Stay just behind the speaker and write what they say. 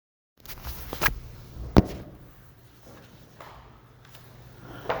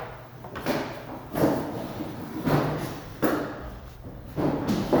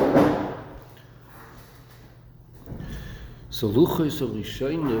So luchos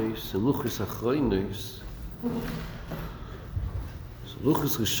rishonos and luchos achronos. So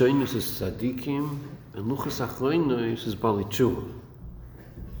luchos rishonos is tzadikim and luchos achronos is balei tshuva.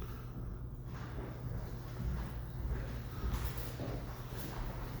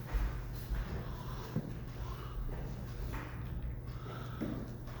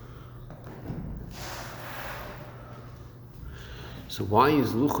 So why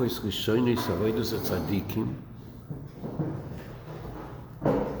is luchos rishonos avodas of tzadikim?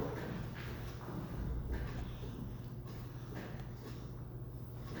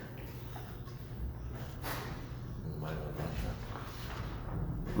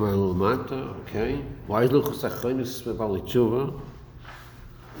 Okay. Why is luchos achronos balei tshuva?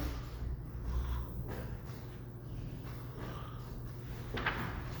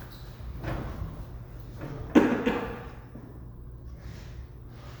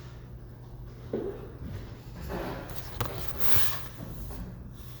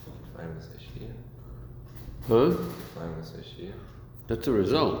 Huh? That's a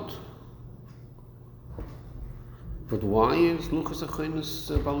result. But why is luchos achronos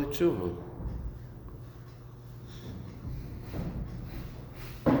balei tshuva?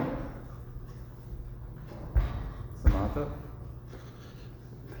 Samata?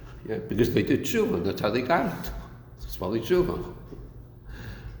 Yeah, because they did tshuva, that's how they got it. It's balei tshuva.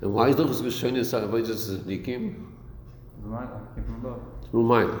 And why is luchos rishonos avodas tzadikim?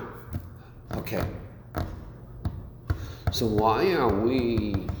 L'mayla. Okay. So why are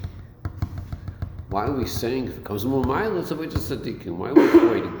we saying if it comes from L'mayla, it's avodas tzadikim? Why are we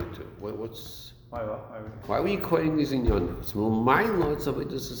equating the two? Why are we equating these in Yonah? It's L'mayla, it's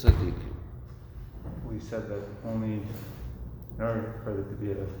avodas tzadikim. We said that only in order for it to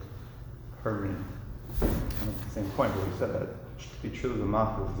be a permanent, and at the same point, but we said that to be true, the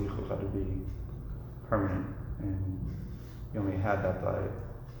mafia of zichus had to be permanent, and you only had that by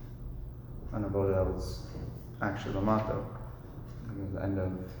an avodah that was actually lamato. It was the end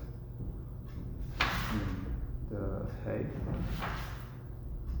of the hay. It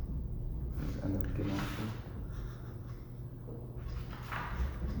was the end of Gimel.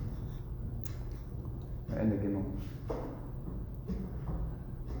 The end of Gimel.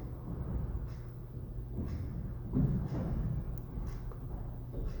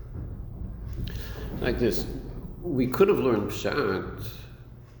 Like this, we could have learned Pshat.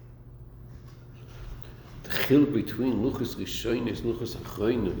 The chiluk between luchos rishonos and luchos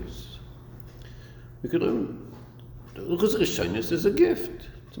achronos. We could learn luchos rishonos is a gift.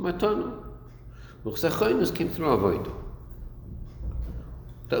 It's a matana. Luchos achronos came through avodah.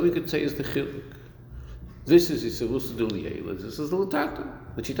 That we could say is the chiluk. This is Yisrael D'Liyela. This is the Latata.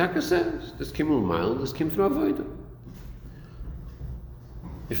 The Chitaka says this came L'mayla, this came through avodah.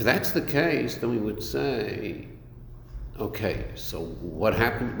 If that's the case, then we would say, okay, so what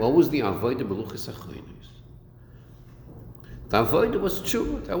happened? What was the avodah b'luchos achronos? The avodah was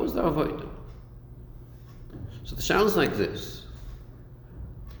tshuva. That was the avodah. So the shal is like this: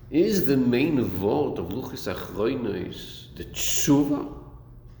 is the main vod of luchos achronos the tshuva?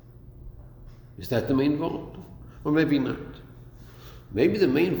 Is that the main vod, or maybe not? Maybe the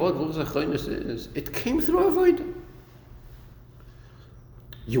main vod of luchos achronos is it came through avodah.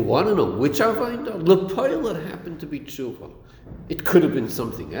 You want to know which avodah? L'poilot happened to be tshuva. It could have been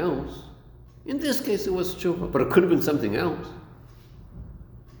something else. In this case, it was tshuva, but it could have been something else.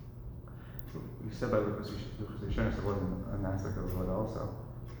 You said by luchos rishonos there wasn't an aspect of avodah also.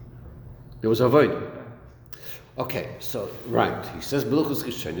 There was avodah. Okay, so right, he says luchos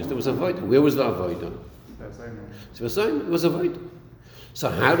rishonos there was avodah. Where was the avodah? It was avodah. So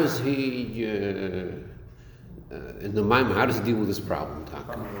how does he? In the Maimon, how does he deal with this problem,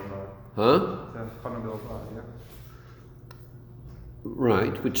 Taka? Huh?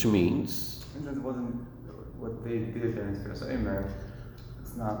 Right, which means? Since it wasn't what they did there in Space,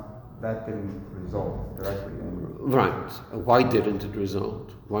 it's not, that didn't result directly in... Right. Why didn't it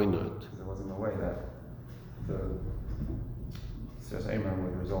result? Why not? Because there wasn't a way that the Space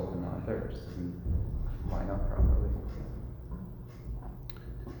would result in non-third. It just didn't line up properly.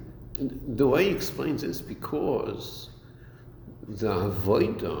 The way he explains is because the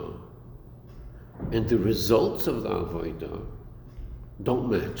avodah and the results of the avodah don't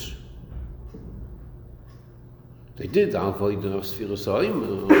match. They did the avodah of Sfiras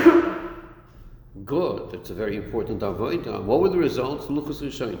HaOmer. Good, it's a very important avodah. What were the results? Luchos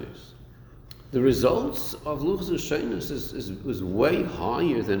rishonos. The results of luchos rishonos is way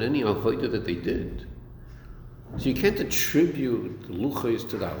higher than any avodah that they did. So you can't attribute the luchos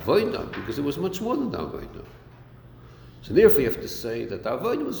to the avodah because it was much more than the avodah. So therefore you have to say that the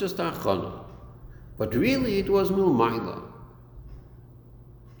avodah was just achana. But really it was milmayla.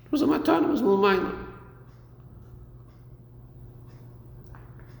 It was a matana, it was mulmayla.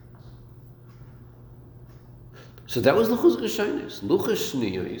 So that was luchos rishonos. Luchos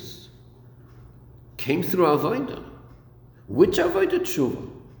shniyos came through avodah. Which avodah tshuva?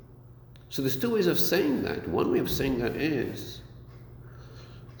 So there's two ways of saying that. One way of saying that is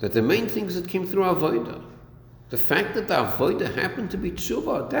that the main things that came through avodah, the fact that the avodah happened to be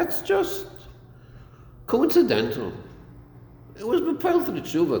tshuva, that's just coincidental. It was bepiled through the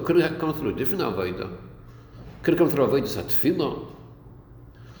tshuva. Could have come through a different avodah. Could have come through avodah satfilah.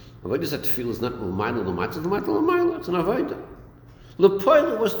 Avodah satfilah is not l'mayla l'matza, l'mayla, it's an avodah.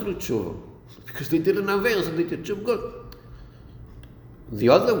 L'poil was through tshuva. Because they did an avodah, so they did tshuva good. The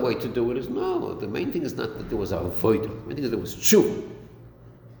other way to do it is no. The main thing is not that there was avodah. The main thing is there was tshuva.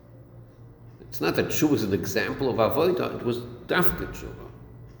 It's not that tshuva is an example of avodah. It was dafka tshuva.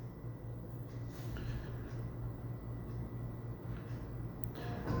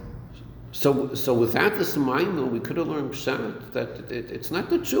 So without this maimon, we could have learned pshat that it's not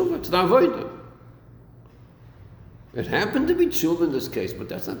the tshuva, it's the avodah. It happened to be tshuva in this case, but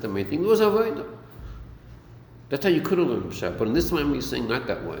that's not the main thing. It was avodah. That's how you could have learned pshat. But in this maimon, he's saying not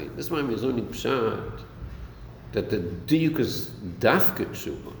that way. This maimon is learning pshat that the diuk is dafka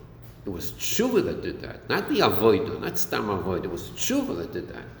tshuva. It was tshuva that did that, not the avodah, not stam avodah. It was tshuva that did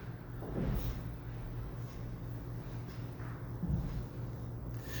that.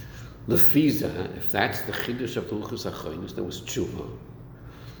 Lefiza, if that's the chiddush of the luchos achronos, there was tshuva.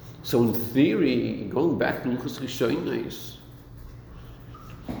 So in theory, going back to luchos rishonos,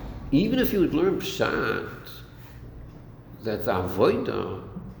 even if you would learn pshat that the avodah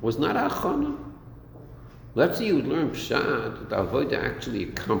was not achana, let's say you would learn pshat that the avodah actually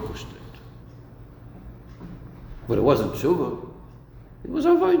accomplished it, but it wasn't tshuva; it was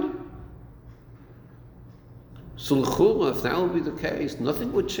avodah. So l'chula, if that would be the case,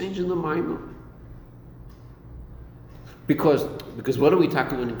 nothing would change in the maimon. Because what are we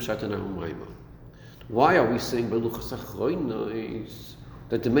talking about in pshat in our maimon? Why are we saying by luchos achronos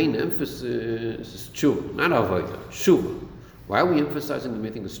that the main emphasis is tshuva, not avodah, tshuva? Why are we emphasizing the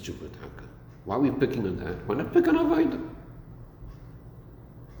main thing is tshuva? Why are we picking on that? Why not pick on avodah?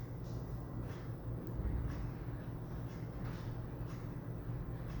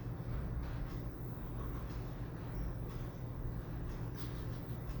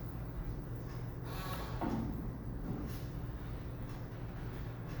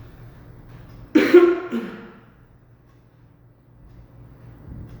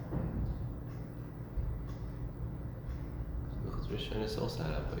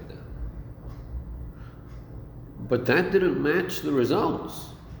 But that didn't match the results.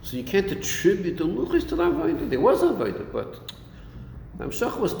 So you can't attribute the luchos to the avodah. There was avodah, but the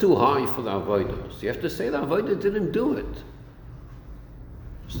hamshach was too high for the avodah. So you have to say the avodah didn't do it.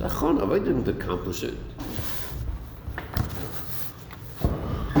 Avodah didn't accomplish it.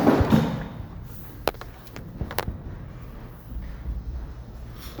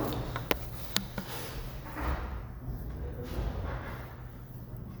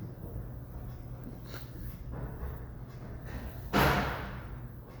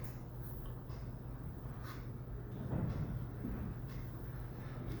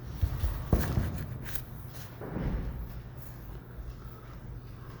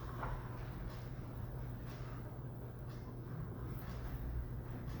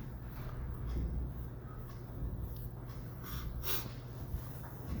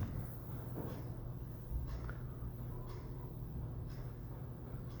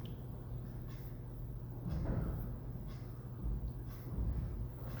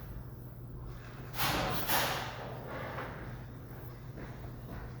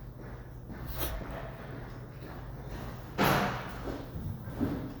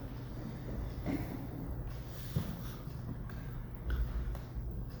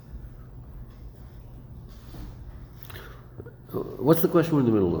 What's the question we're in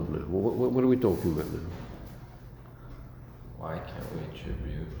the middle of now? What are we talking about now? Why can't we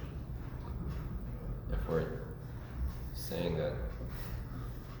attribute, if we're saying that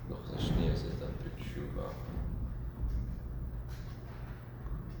luchos rishonos is done through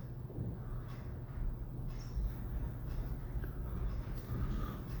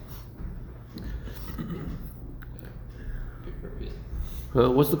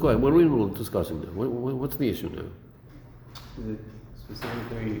tshuva, what's the question? What are we discussing now? What's the issue now? Is it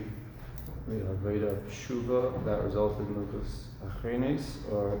specifically avodah tshuva that resulted in luchos achronos,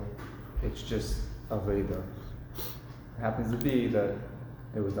 or it's just avodah? It happens to be that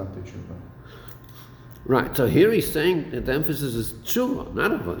it was done through tshuva. Right. So here he's saying that the emphasis is tshuva,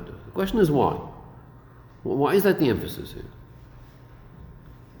 not avodah. The question is why. Why is that the emphasis here?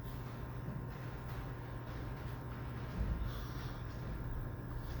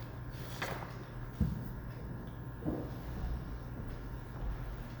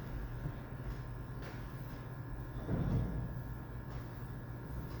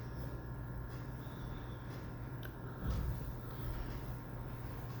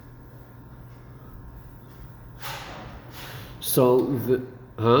 So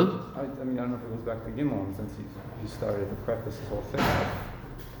huh? I mean, I don't know if it goes back to Gimel, and since he started to preface this whole thing off,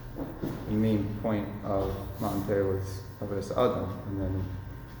 the main point of Mount Ter was Avos Adam, and then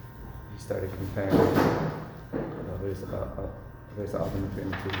he started comparing Avos Adam between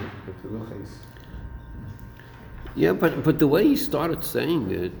the two luchos. Yeah, but the way he started saying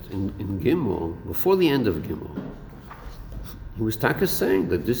it in Gimel, before the end of Gimel, he was taka saying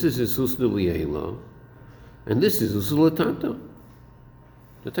that this is Isus Liela, and this is Isus Latata.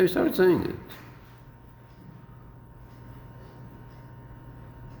 That's how he started saying it.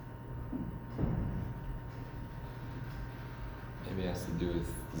 Maybe it has to do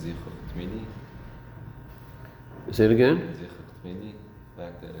with Zichuk Tmini. Say it again? Zichuk Tmini, the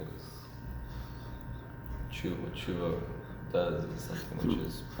fact that it was what Tshuva does is something which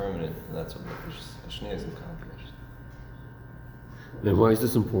is permanent, and that's what Ashni has accomplished. And why is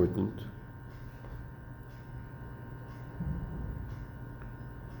this important?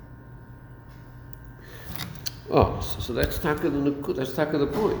 Oh, so that's taka the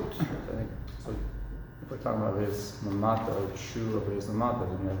point. So if we're talking about this mamata or true of this mamata,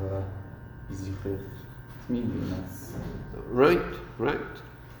 we never zichut tmidi, and that's Right.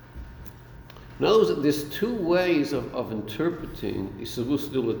 In other words, there's two ways of interpreting Isavus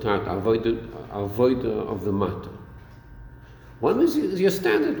Dilatat, avoida of the matter. One is your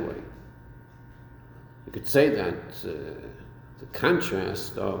standard way. You could say that the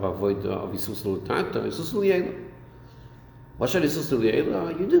contrast of avoida of Isus Dilatat is Isus Liela. What should Isus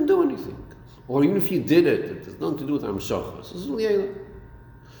Liela? You didn't do anything. Or even if you did it has nothing to do with Amshacha. Isus Liela.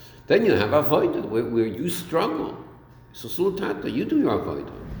 Then you have avoida, where you struggle. Isus Dilatat, you do your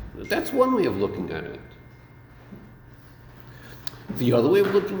avoida. That's one way of looking at it. The other way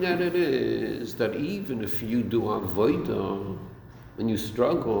of looking at it is that even if you do avodah and you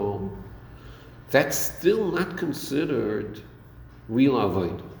struggle, that's still not considered real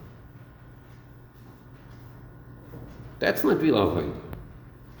avodah. That's not real avodah.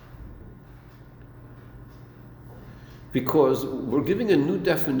 Because we're giving a new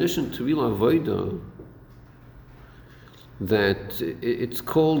definition to real avodah that it's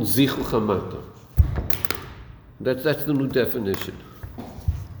called Zichuk Hamata. That's the new definition.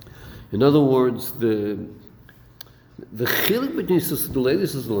 In other words, the chilek between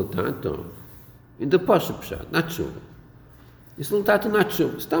Sisdulelis and Latata in the Pashup Pshat, not Shuv. It's Latata, not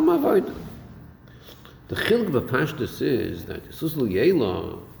Shuv. Stam Avodah. The chilek b'Pashtus is that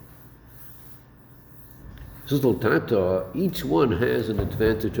Sisdulela, Sisdultata, each one has an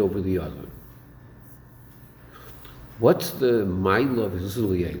advantage over the other. What's the ma'ila of Isus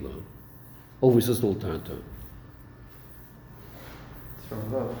Liela over Isus Latata? it's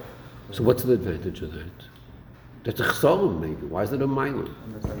from love. So what's the advantage of that? That's a chsalim maybe. Why is it a ma'ila?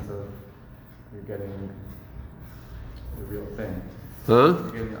 In the sense of you're getting the real thing. Huh?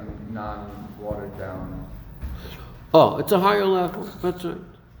 You're getting a non-watered down. Oh, it's a higher level. That's right.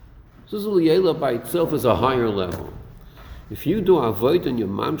 Isus Liela by itself is a higher level. If you do avoid and you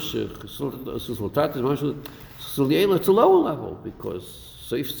mamshich, Isus Latata is mamshich. So it's a lower level because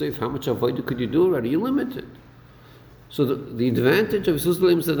safe, how much avodah could you do already? You're limited. So the advantage of Isus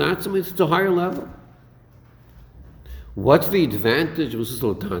L'Im is it's a higher level. What's the advantage of Isus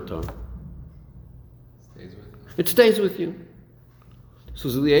L'Tata? Stays with you. It stays with you. So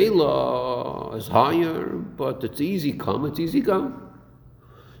L'Ela is higher, but it's easy come, it's easy go.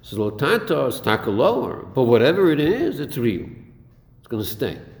 So L'Tata is taka lower, but whatever it is, it's real. It's going to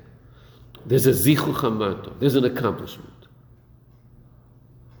stay. There's a zichuk hamata. There's an accomplishment.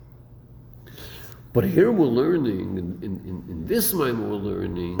 But here we're learning, in this mind we're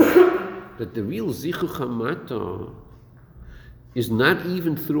learning, that the real zichuk hamata is not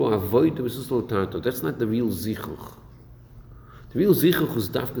even through avodah v'sus lotato. That's not the real zichuk. The real zichuk is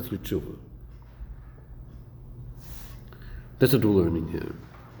dafka through tshuva. That's what we're learning here.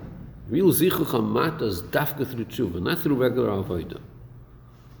 Real zichuk hamata is dafka through tshuva, not through regular avodah.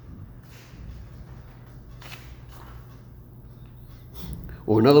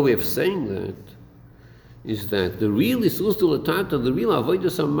 Or another way of saying that is that the real Isus Latata, the real Avodah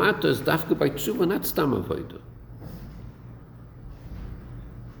Samata is dafka by tshuva, not stam Avodah.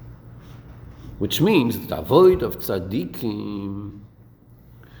 Which means that the Avodah of tzaddikim,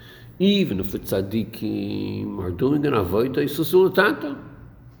 even if the tzaddikim are doing an Avodah Isus Latata,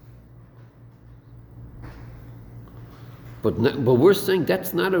 but we're saying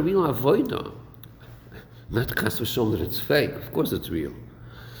that's not a real Avodah. Not chas v'shom that it's fake. Of course it's real.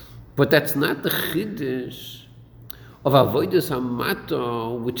 But that's not the chiddush of avodas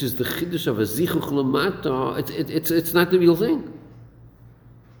hamata, which is the chiddush of a zichuch lamata. It's not the real thing.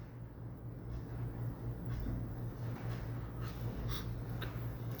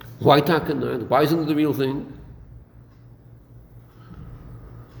 Why takanat? Why isn't it the real thing?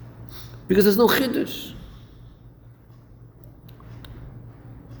 Because there's no chiddush.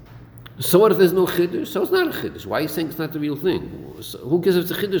 So what if there's no chiddush? So it's not a chiddush. Why are you saying it's not the real thing? So who cares if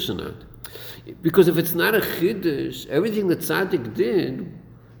it's a chiddush or not? Because if it's not a chiddush, everything that tzaddik did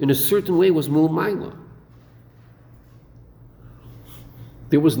in a certain way was mulmaila.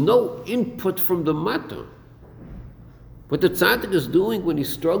 There was no input from the matter. What the tzaddik is doing when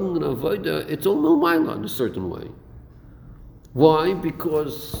he's struggling in avodah, it's all mulmaila in a certain way. Why?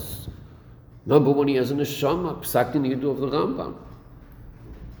 Because number one, he has an neshama, psak din yidu of the Rambam.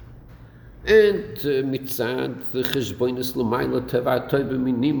 And mitzad, the cheshboinus l'mayla teva toiba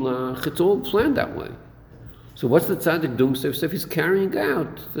minimlach, it's all planned that way. So what's the tzaddik doing? So he's carrying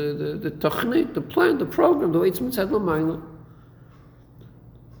out the tachnit, the plan, the program, the way it's mitzad l'mayla.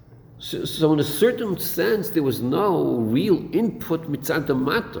 So in a certain sense, there was no real input mitzad the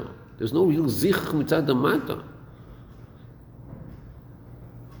matter. There's no real zich mitzad the matter.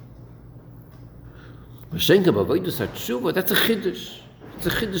 Mashenka b'avodas hatshuva, that's a chiddush. It's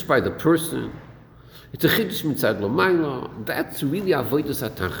a chiddush by the person. It's a chiddush mitzad l'mayla. That's really avodas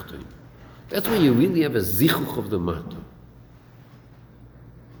hatachton. That's when you really have a zichuch of the matter.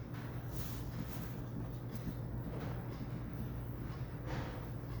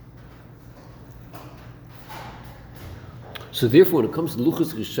 So therefore, when it comes to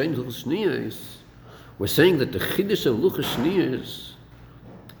luchas rishayin, luchas shniyos, we're saying that the chiddush of luchas shniyos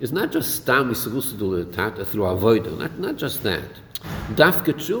is not just stam yisrusidul tata through avodah, not just that.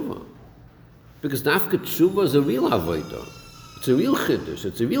 Dafka tshuva, because dafka tshuva is a real avodah. It's a real chiddush.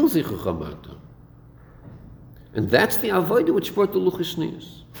 It's a real zichuch hamata, and that's the avodah which brought the luchas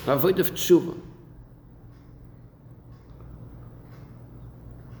shniyos, the avodah of tshuva.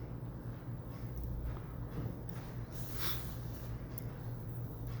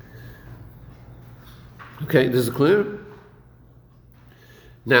 Okay, this is clear?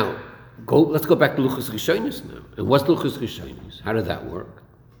 Now, let's go back to Luchas Rishonis now. And what's Luchas Rishonis? How did that work?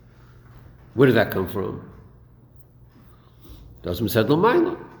 Where did that come from? Doesn't Mitzad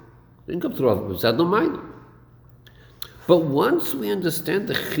L'mayla. Didn't come through Mitzad L'mayla. But once we understand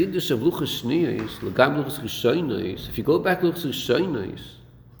the Chiddush of Luchas Shniyos, L'gab Luchas Rishonis, if you go back to Luchas Rishonis,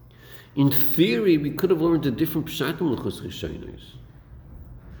 in theory, we could have learned a different Pshat in Luchas Rishonis.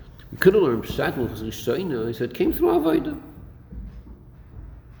 We could have learned Pshat in Luchas Rishonis that came through Avodah.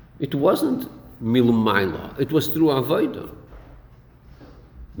 It wasn't milmayla. It was through avodah.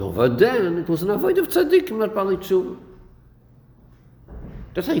 No, but then it was an avodah of tzaddikim, not bali tshuva.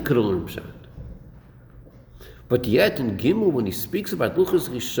 That's how you could have learned pshat. But yet in Gimel, when he speaks about luchas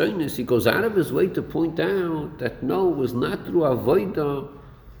rishonis, he goes out of his way to point out that no, it was not through avodah,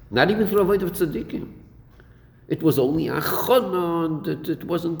 not even through avodah of tzaddikim. It was only achana, that it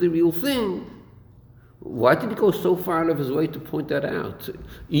wasn't the real thing. Why did he go so far out of his way to point that out?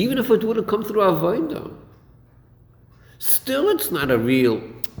 Even if it would have come through avodah, still it's not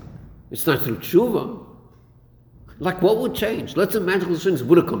it's not through tshuva. Like what would change? Let's imagine the sins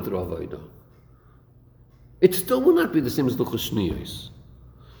would have come through avodah. It still would not be the same as luchas shniyos.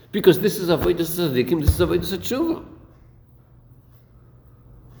 Because this is avodah tzaddikim, this is avodah tshuva.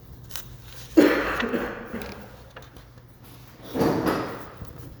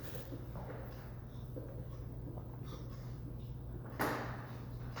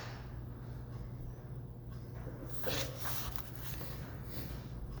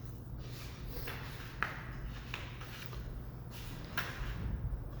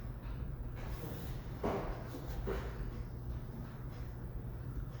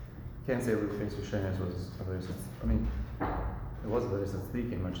 Can't say Luchas Rishonis was a very, I mean, it was a very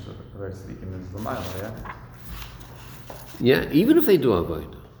tzaddikim, which is a very tzaddikim is l'mayla, yeah? Yeah, even if they do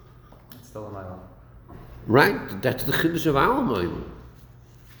avodah. It's still l'mayla. Right, that's the chiddush of our maimon.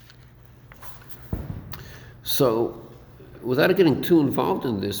 So, without getting too involved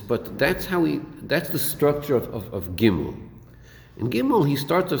in this, but that's the structure of Gimel. In Gimel, he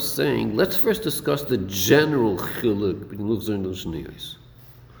starts off saying, let's first discuss the general chiluk between luchas and shniyos.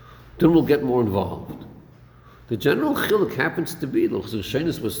 Then we'll get more involved. The general chiluk happens to be luchas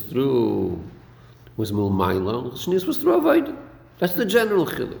rishonis was milmayla, luchas shniyos was through avodah. That's the general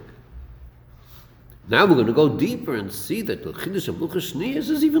chiluk. Now we're going to go deeper and see that the chiddush of luchas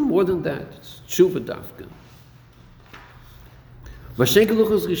shniyos is even more than that. It's tshuva dafka. Mashenka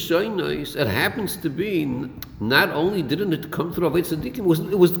luchas rishonos, it happens to be not only didn't it come through avodah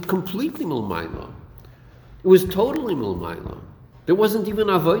tzaddikim, it was completely milmayla. It was totally milmayla. There wasn't even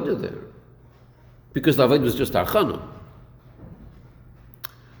avodah there, because the avodah was just achana.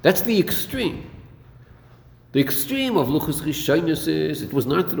 That's the extreme. The extreme of Luchas Rishonos is it was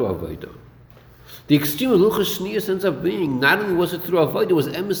not through Avodah. The extreme of Luchas Shnius ends up being not only was it through Avodah, it was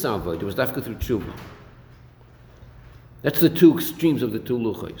emes Avodah, it was dafka through Tshuva. That's the two extremes of the two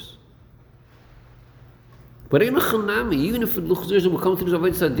Luchas. But even if the Luchas Rishonos would come through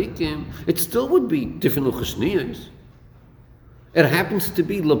Avodah Tzadikim, it still would be different Luchas Shnius. It happens to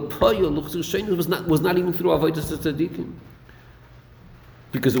be Lapoya, Luchas Rishonos was not even through Avodah Tzadikim.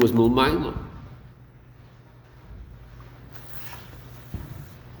 Because it was Mulmayla.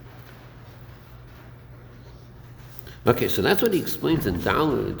 Okay, so that's what he explains in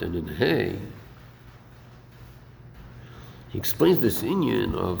Dalet and in Hay. He explains this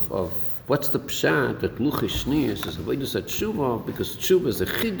inyan of what's the pshat that Luchas Shnius is avodas tshuva, because tshuva is a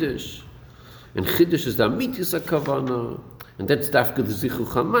chiddush, and chiddush is the amitis hakavana, and that's dafka the zichu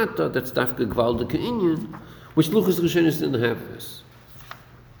chamata, that's dafka gvaldike inyan, which Luchas Rishonos didn't have this.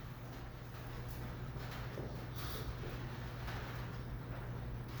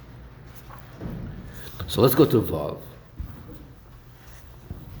 So let's go to Vav.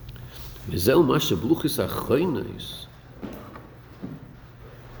 V'zeu ma shebluchis achronos.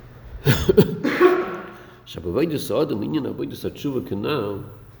 Shabavodas adam inyan avodas tshuva kanal.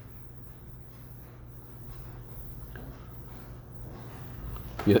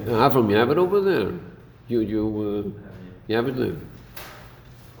 Avram, you have it over there. You have it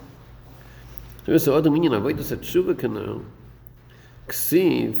there. So adam inyan avodas tshuva kanal.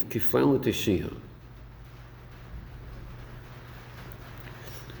 Ksiv kifal l'teshiyah.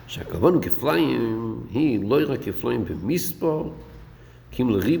 שהכוון כפליים היא לא רק כפליים במספר, כי אם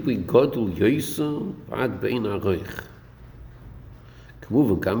לריבוי גודל יויסר ועד בין ערך.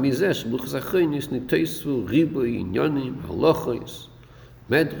 כמובן גם מזה שבלוחס אחרינס נתייספו ריבוי עניונים, הלוחס,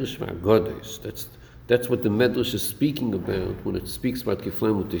 מדרש והגודס. That's what the Medrash is speaking about when it speaks about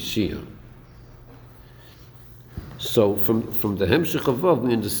כפליים ותשיעי. So from the Hemshech of Vav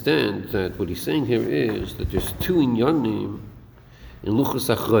we understand that what he's saying here is that there's two inyanim in Luchas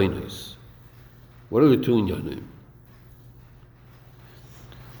Achronos. What are the two inyanim?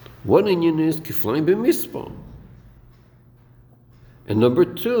 One inyan is kiflaim b'mispah, and number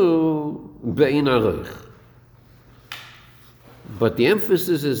two be'in arich. But the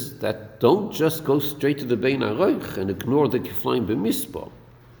emphasis is that don't just go straight to the be'in arich and ignore the kiflaim b'mispah.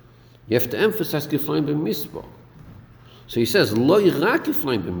 You have to emphasize kiflaim b'mispah. So he says lo yira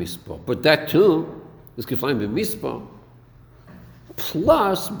kiflaim b'mispah, but that too is kiflaim b'mispah.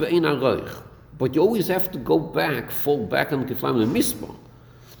 Plus be'in arich, but you always have to fall back on kiflaim b'mispah,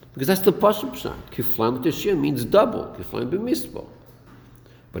 because that's the pasuk pshat. Kiflaim teshiyah means double, kiflaim b'mispah.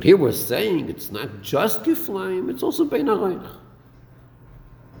 But here we're saying it's not just kiflaim; it's also be'in arich.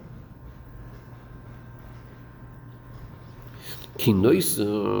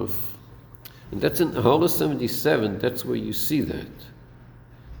 Kinoisav, and that's in Halacha 77. That's where you see that.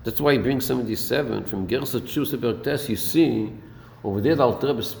 That's why he brings 77 from Gersa Tshus Bertes. You see. Over there, the Alter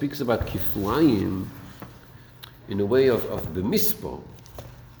Rebbe speaks about kiflayim in a way of b'mispah.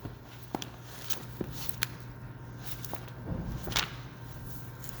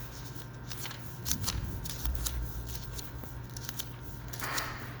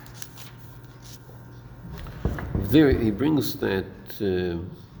 There, he brings that. So,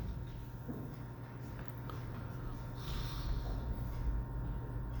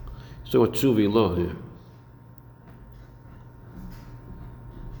 what tshuva law here?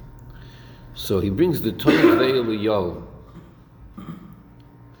 So he brings the Tonat Ve'Eliyahu.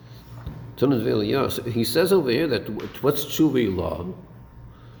 Tonat Ve'Eliyahu. So he says over here that what's tshuva law?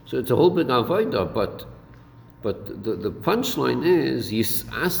 So it's a whole big avodah, but the punchline is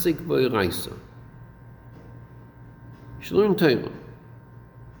yisasik v'iraisa. You should learn Torah.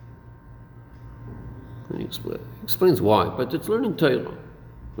 He explains why, but it's learning Torah.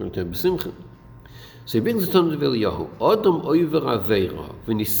 Learning Torah b'simcha. So he brings the Tonat Ve'Eliyahu. Adam oiver aveira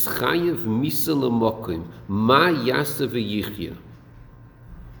v'nischayev misa l'mokim ma yasa v'yichya.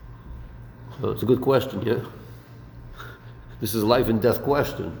 It's a good question, yeah? This is a life and death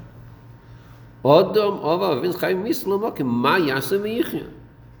question. Adam oiver v'nischayev misa l'mokim ma yasa v'yichya.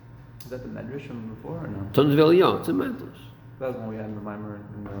 Is that the Medrash from before or no? Tonat Ve'Eliyahu, it's a Medrash. That was when we had in the Maimer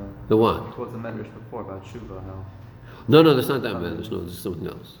in The what? Towards the Medrash before about Shuvah, how? No, that's not that Medrash. No, this is something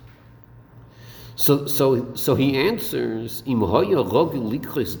else. So he answers, Im hoya rogel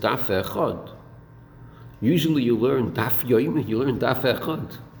likris daf echad. Usually you learn daf yomi, you learn daf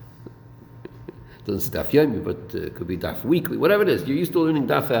echad. Doesn't say daf yomi, but it could be daf weekly, whatever it is. You're used to learning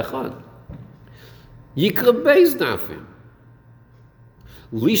daf echad. Yikra beis dafim.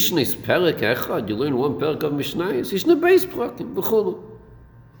 Lishnes perek echad, you learn one perek of Mishnayos. Yishna beis prakim, v'chulu.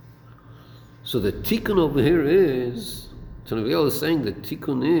 So the tikkun over here is, Tanaviel is saying the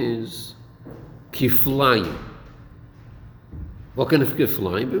tikkun is kiflayim. What kind of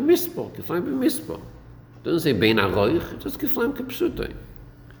kiflayim? B'mispor. Kiflayim b'mispor. It doesn't say bein aroich, it's just kiflayim k'pshutai.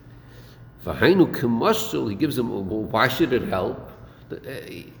 V'hainu k'mashal, he gives him, well, why should it help?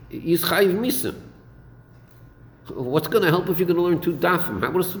 He's chayiv misa. What's going to help if you're going to learn two dafim?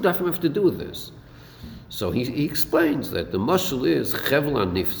 What does two dafim have to do with this? So he explains that the mashal is chevel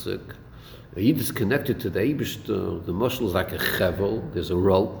nifsek. A yid is connected to the Eibishter. The mashal is like a chevel. There's a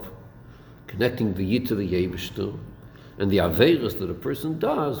rope connecting the yid to the Eibishter. And the aveirus that a person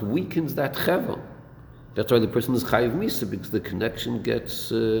does weakens that chevel. That's why the person is chayiv misa, because the connection gets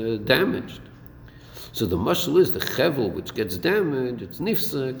damaged. So the mashal is the chevel which gets damaged, it's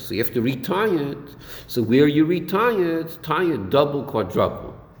nifsek, so you have to retie it. So where you retie it, tie it double,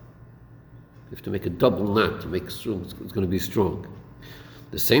 quadruple. You have to make a double knot to make it strong, it's going to be strong.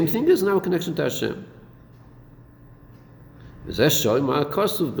 The same thing is now a connection to Hashem.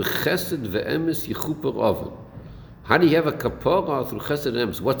 How do you have a kapara through chesed and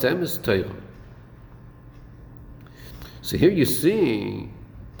emes? What's emes? Torah. So here you see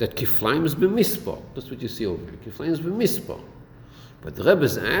that kiflayim is b'mispor. That's what you see over here. Kiflayim is b'mispor. But the Rebbe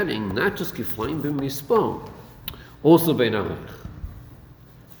is adding not just kiflayim b'mispor, also bein arich.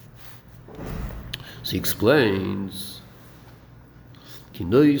 So he explains, ki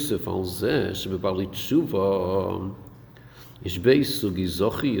noisef al zeh shebebali tshuva ish beisugi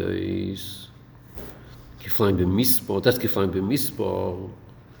zochiyos kiflayim b'mispor. That's kiflayim b'mispor.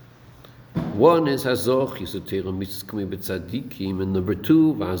 One is hazoch yisotera mitzvah k'mei b'tzadikim, and number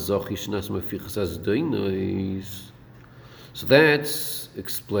two v'hazoch yishnas mafichas azdoinos. So that's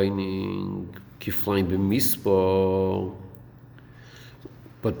explaining kiflayim b'mispor.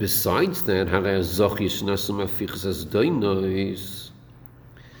 But besides that, hazoch yishnas mafichas azdoinos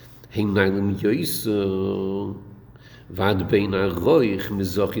hein nailim yoiser vad bein aroich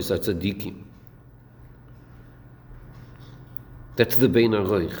mizoch yis atzadikim. That's the bein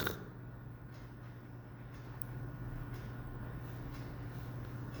aroich.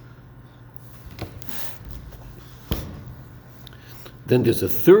 Then there's a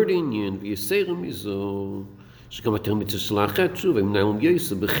third inyan,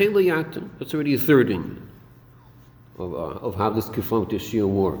 that's already a third inyan of how this kiflam teshiyah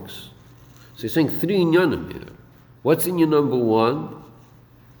works. So he's saying three inyanim here. What's inyan number one?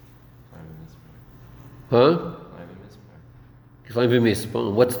 Huh? Kiflam b'mispah.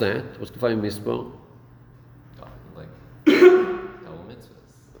 And what's that? What's kiflam b'mispah? Like double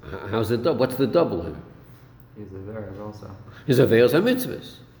mitzvahs. How's it double? What's the double here? He's a Aveirus also. His Aveirus are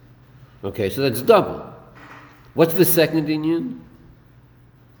mitzvahs. Okay, so that's double. What's the second inyan?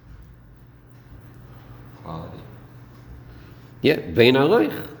 Quality. Yeah, bein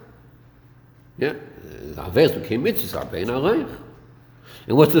aroich. Yeah, the Aveirus became mitzvahs are bein aroich.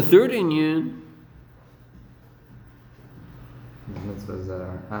 And what's the third inyan? The mitzvahs that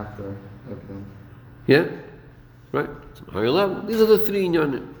are after everything. Yeah, right. It's a higher level. These are the three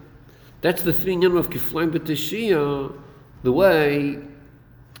inyanim. That's the three inyanim of kiflayim b'teshiyah, the way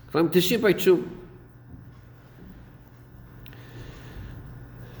kiflayim b'teshiyah by tshuva.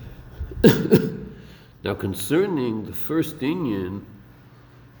 Now concerning the first inyan,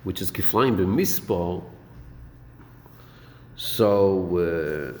 which is kiflayim b'mispah,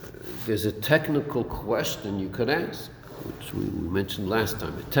 so there's a technical question you could ask, which we mentioned last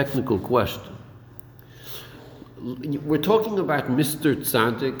time, a technical question. We're talking about Mr.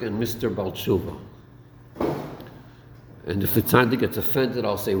 Tzaddik and Mr. Baal Tshuva. And if the Tzaddik gets offended,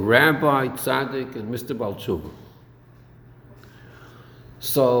 I'll say Rabbi Tzaddik and Mr. Baal Tshuva.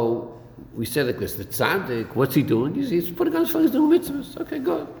 So we say like this, the Tzaddik, what's he doing? He's putting on his phone, he's doing mitzvahs. Okay,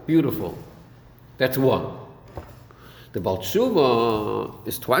 good, beautiful. That's one. The Baal Tshuva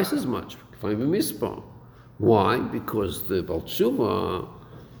is twice as much. Why? Because the Baal Tshuva,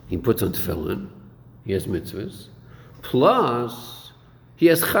 he puts on tefillin, he has mitzvahs, plus he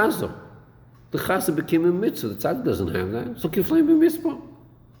has chazah. The chazah became a mitzvah. The tzaddik doesn't have that. So kiflayim b'mispah.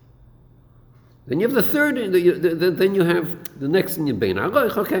 Then you have the third, then you have the next in your bein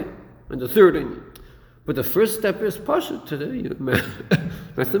aroich, okay, and the third in. But the first step is pashut today,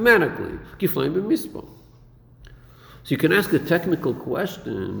 mathematically, kiflayim b'mispah. So you can ask a technical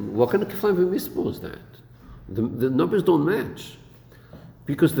question, what kind of kiflayim b'mispah is that? The numbers don't match.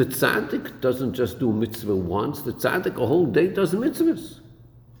 Because the tzaddik doesn't just do mitzvah once, the tzaddik a whole day does mitzvahs.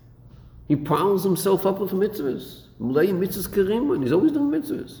 He piles himself up with mitzvahs. Mulei mitzvahs karim, and he's always doing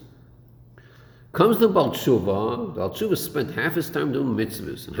mitzvahs. Comes the Baal Tshuva spent half his time doing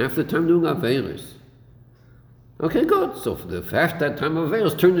mitzvahs and half the time doing Aveirus. Okay, good. So for the fact that time of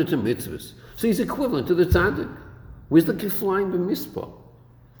Averos turned into mitzvahs. So he's equivalent to the tzaddik. Where's the kiflayim b'mispah?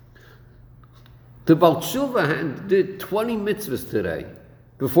 The Baal Tshuva did 20 mitzvahs today,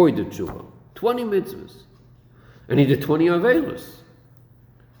 before he did Tshuva. 20 mitzvahs. And he did 20 Averos.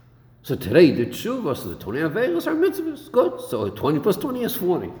 So today he did Tshuva, so the 20 Averos are mitzvahs. Good. So 20 plus 20 is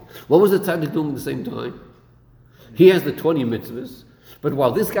 40. What was the tzaddik doing at the same time? He has the 20 mitzvahs, but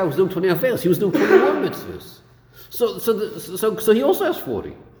while this guy was doing 20 Averos, he was doing 21 mitzvahs. So he also has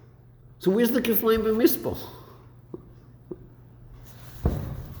 40. So where's the kiflayim b'mispah?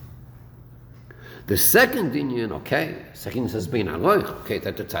 The second inyan, okay, second says bein aloich, okay,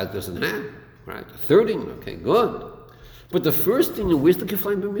 that the tzaddik doesn't have, right? The third inyan, okay, good. But the first inyan, where's the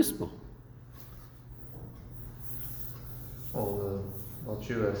kiflayim b'mispah? Well, the Baal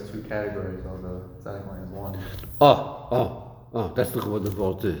Tshuva has two categories, while the tzaddik line is one. Oh, that's what the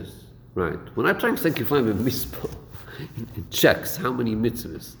vault is, right? When I'm trying to say kiflayim b'mispah, it checks how many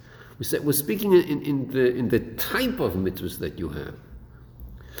mitzvahs. We're speaking in the type of mitzvahs that you have.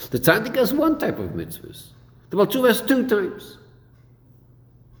 The tzaddik has one type of mitzvahs. The Baal Tshuva has two types.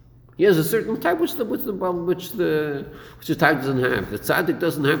 He has a certain type which the tzaddik doesn't have. The tzaddik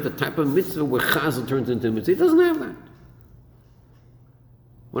doesn't have the type of mitzvah where chazal turns into mitzvah. He doesn't have that.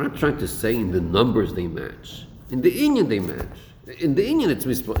 What I'm trying to say, in the numbers they match. In the inyan they match. In the inyan it's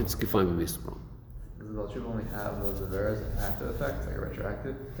kifayim b'mispah. Does the Baal Tshuva only have those averos after the fact, like a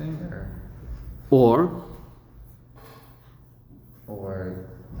retroactive thing, Or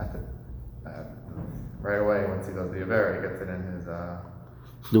at the, right away once he does the avera, he gets it in his.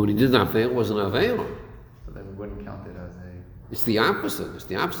 no, when he did that, it wasn't aveil. So then we wouldn't count it as a. It's the opposite. It's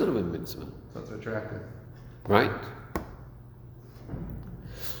the opposite of a mitzvah. So it's retroactive. Right?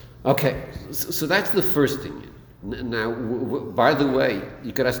 Okay, so that's the first thing. Now, by the way,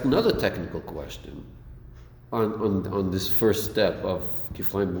 you could ask another technical question on this first step of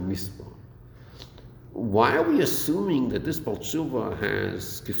kiflayim b'mispah. Why are we assuming that this Baal Tshuva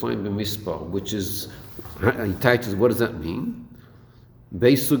has kiflayim b'mispah, which is, he teaches, what does that mean?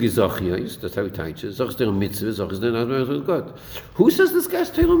 Beis sugi zachiyos, that's how he teaches. Zach is there a mitzvah, zach is there not God. Who says this guy's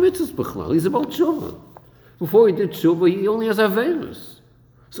Torah mitzvahs b'chlal? He's a Baal Tshuva. Before he did Tshuva, he only has averos.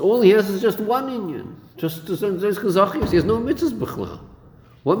 So all he has is just one inyan. Just to say zachiyos, he has no mitzvahs b'chlal.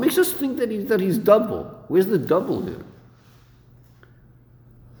 What makes us think that he's double? Where's the double here?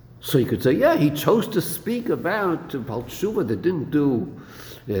 So you could say, yeah, he chose to speak about Baal Tshuva that didn't do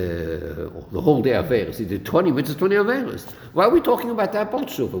the whole day Averos. He did 20 mitzvahs, 20 Averos. Why are we talking about that Baal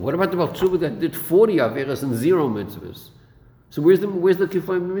Tshuva? What about the Baal Tshuva that did 40 Averos and 0 mitzvahs? So where's the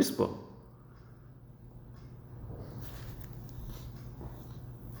kiflayim b'mispah?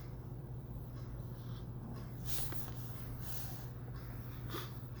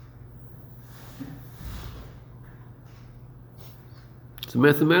 It's a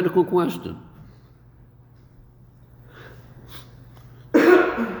mathematical question.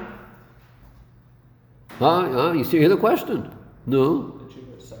 You hear the question? No? The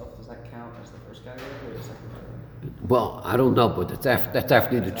tshuva itself, does that count as the first category or the second category? Well, I don't know, but that's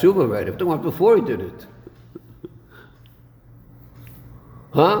after the tshuva read it. Don't before he did it.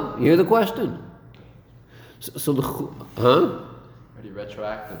 You hear the question? So Already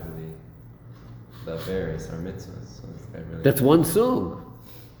retroactively, the various are mitzvahs. So this guy really that's one sug.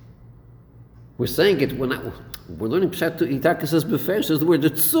 We're saying it. We're learning Pshat. Itaka says befesh says the word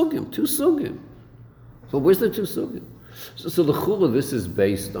it's sugim, 2 sugim. So where's the 2 sugim? So the chula, this is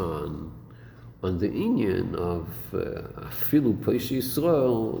based on the inyan of afilu peish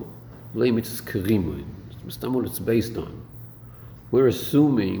Yisrael leimitzvos kerimun. That's what it's based on. We're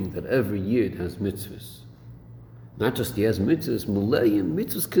assuming that every yid has mitzvahs. Not just he has mitzvahs, mulayim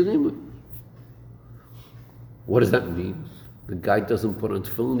mitzvahs kerimun. What does that mean? The guy doesn't put on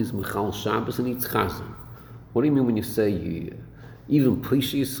tefillin, he's mechal Shabbos and eats chazan. What do you mean when you say even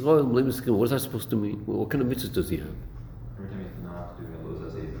Peish Yisrael, what is that supposed to mean? What kind of mitzvahs does he have? Every time he's not doing a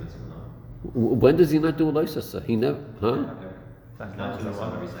lozas, he's a mitzvah. When does he not do a loisasa? He never, huh? He's not doing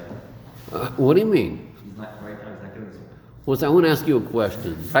one every second. What do you mean? He's not, right now, he's not doing this one. Well, so I want to ask you a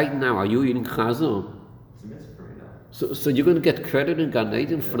question. Right now, are you eating chazan? It's a mitzvah right now. So you're going to get credit in Gan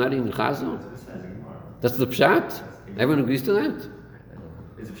Eden for not eating chazan? That's what it says in Gemara. That's the pshat? Everyone agrees to that?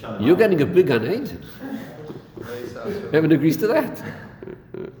 Is it Pshat? You're getting a big Gan Eden. Everyone agrees to that?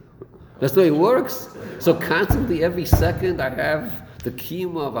 That's the way it works. So constantly, every second, I have the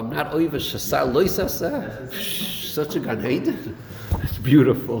kiyum of I'm not over shasa loisasa. Such a Gan Eden. It's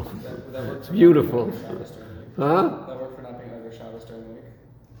beautiful. It's beautiful. Huh? That work for not being over Shabbos during the week?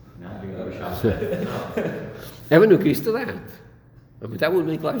 Not doing another shot. Everyone agrees to that. I mean, that would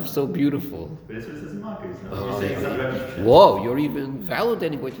make life so beautiful. But it's what it says in Marcus. No? Oh, You're saying something about Pshat. Whoa, you're even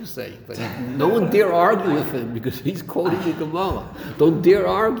validating what you say. But no one dare argue with him because he's quoting the Gemara. Don't dare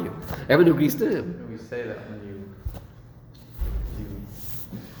argue. Everyone agrees to him. We say that when you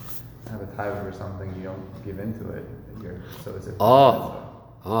have a taiva or something, you don't give into it. So it's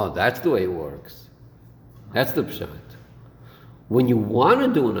Oh, that's the way it works. That's the pshat. When you want to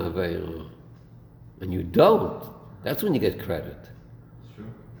do an aveira and you don't, that's when you get credit. It's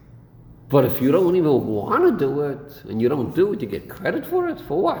true. But if you don't even want to do it and you don't do it, you get credit for it?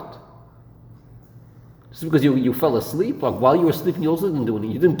 For what? Just because you fell asleep? Like while you were sleeping, you also didn't do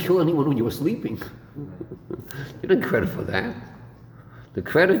anything. You didn't kill anyone when you were sleeping. You didn't credit for that. The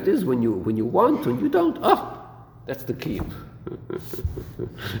credit is when you want to and you don't. Oh, that's the key.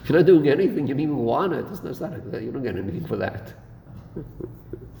 If you're not doing anything, you don't even want it. You don't get anything for that.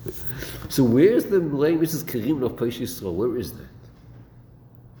 So where's the Mlei Mrs. Karim of Peish Yisrael? Where is that?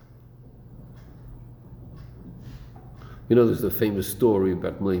 You know, there's the famous story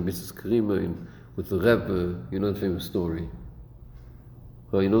about Mlei Mrs. Karim with the Rebbe. You know the famous story?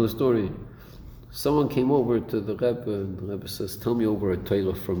 Oh, you know the story? Someone came over to the Rebbe, and the Rebbe says, "Tell me over a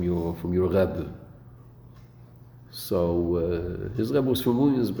Torah from your Rebbe." So his Rebbe was from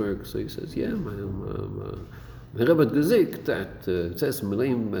Williamsburg, so he says, "Yeah, my Rebbe had gesagt that it says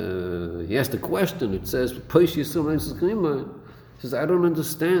he asked a question. It says Peish Yisrael." He says, "I don't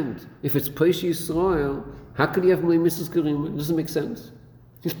understand. If it's Peish Yisrael, how could he have Mlei Mrs. Karima? It doesn't make sense.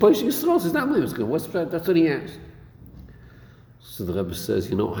 He's Peish Yisrael. He's not Mlei Mrs. Karima. That's what he asked." So the Rebbe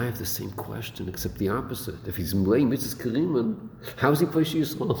says, I have the same question, except the opposite. If he's Mlei Mrs. Karima, how is he Peish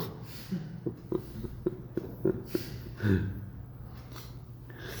Yisrael?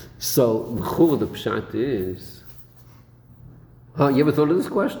 So, the pshat is, you ever thought of this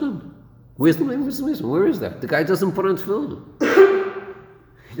question? Where's the Mlei Mrs. Karima? Where is that? The guy doesn't put on tefillin.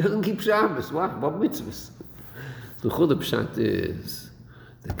 He doesn't keep Shabbos. What mitzvahs? The pshat is,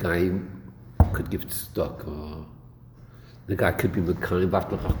 the guy could give tzedakah. The guy could be mekayim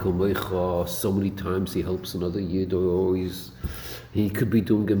so many times he helps another yid, or he could be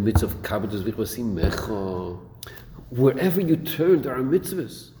doing a mitzvah of kabbalas v'chosimecha. Wherever you turn, there are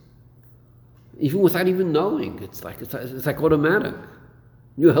mitzvahs, even without even knowing. It's like automatic.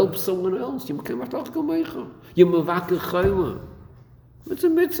 You help someone else. You mekayim v'chosimecha. You mevakir chayla. It's a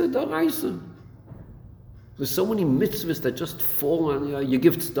mitzvah d'oraisa. There's so many mitzvahs that just fall on you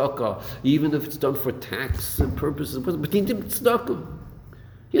give tzedakah, even if it's done for tax purposes. But you did tzedakah.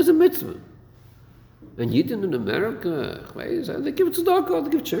 Here's a mitzvah. And Yidden in America, they give tzedakah, they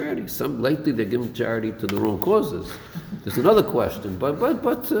give charity. Lately they're giving charity to the wrong causes. There's another question. But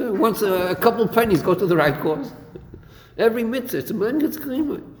once a couple pennies go to the right cause. Every mitzvah, it's a man gets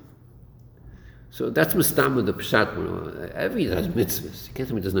klima. So that's mistama the pshat. Every Yid has mitzvahs. You can't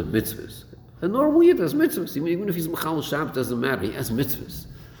tell me he doesn't have mitzvahs. And nor Yid has mitzvahs. Even if he's Mechal Shabbat, doesn't matter. He has mitzvahs.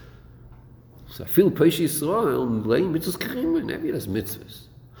 So I feel Peish Yisrael, Mlei Mitzvahs Karim, and every Yid has mitzvahs.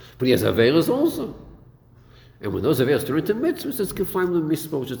 But he has Averas also. And when those Averas turn into mitzvahs, it's Kefayim the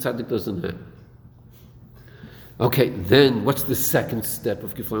Mitzvah, which a tzaddik doesn't have. Okay, then what's the second step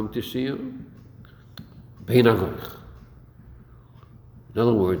of Kefayim Tishiyah? Bein Aroich. In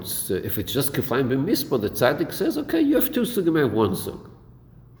other words, if it's just Kefayim b'Mitzvah, the tzaddik says, okay, you have two sugim, I have one sug.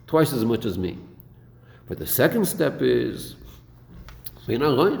 Twice as much as me. But the second step is Bein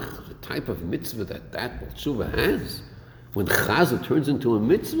Aroich, the type of mitzvah that Baal Tshuva has. When Chazah turns into a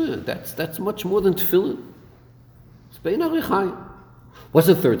mitzvah, that's much more than tefillin. It's Bein Aroich. What's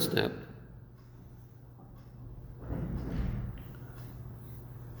the third step?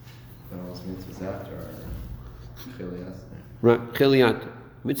 Those mitzvahs after are chiliyat. Right, chiliyat.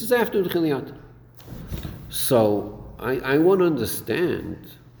 Mitzvahs after the chiliyat. So I want to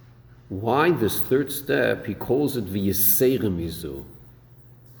understand why this third step, he calls it v'yiseirem mizu.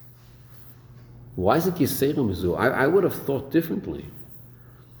 Why is it yiseirem mizu? I would have thought differently.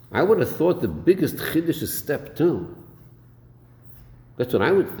 I would have thought the biggest chiddush is step 2. That's what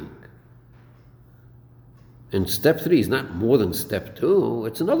I would think. And step 3 is not more than step 2.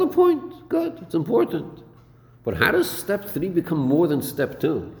 It's another point. Good, it's important. But how does step 3 become more than step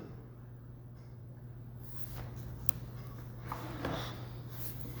 2?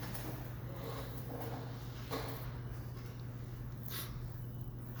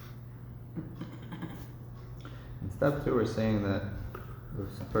 Step 2, we're saying that the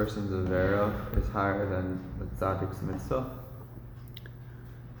person's avera is higher than the tzaddik's mitzvah.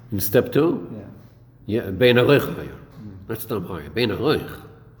 In step 2? Yeah. Yeah, Bein Aroich higher. That's not higher. Bein Aroich.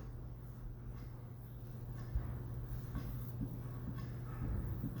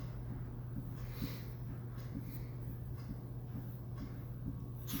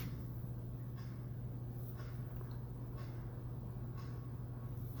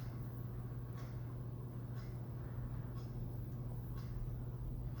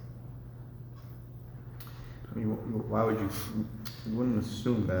 why would you wouldn't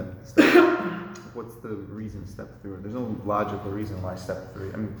assume that what's the reason step 3? There's no logical reason why step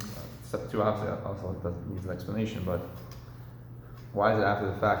 3. I mean, step 2 obviously also needs an explanation, but why is it after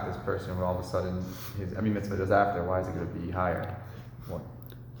the fact this person where all of a sudden every mitzvah does after, why is it going to be higher? What?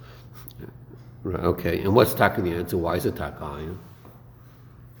 Right, okay. And what's taka the answer? Why is it taka higher?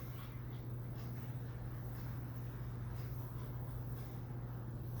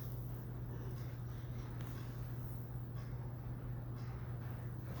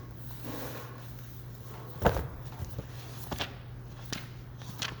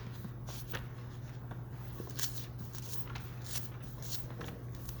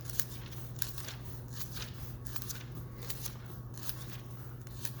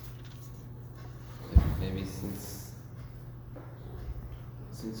 Maybe since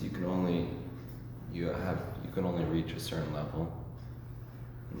you can only reach a certain level,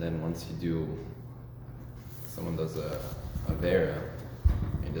 and then once someone does a vera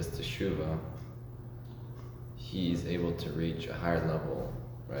and does teshuva, he's able to reach a higher level,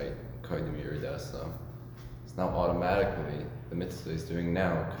 right? So now automatically the mitzvah he's doing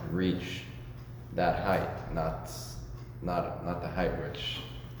now could reach that height, not the height which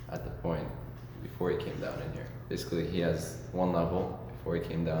at the point before he came down in here. Basically, he has one level before he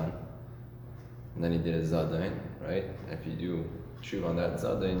came down, and then he did a zadain, right? And if you do tshuva on that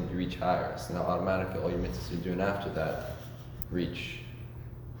zadain, you reach higher. So now automatically all your mitzvahs you're doing after that reach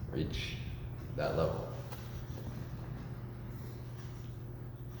that level.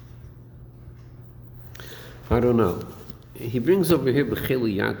 I don't know. He brings over here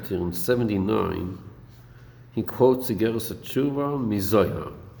B'cheli Yatir in 79. He quotes the Geras Tshuva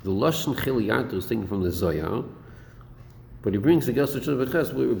Mizoya. The Lashon Cheli Yatir is taken from the Zoya, but he brings the Geras Tshuva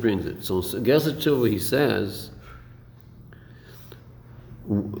B'ches where he brings it. So Geras Tshuva, he says,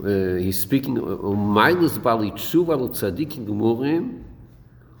 he's speaking Mailas Bali Tshuva Al Tzadikim Gemurim.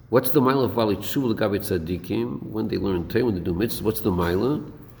 What's the Maila of Bali Tshuva L'Gabe Tzadikim when they learn Torah, when they do mitzvahs? What's the Maila?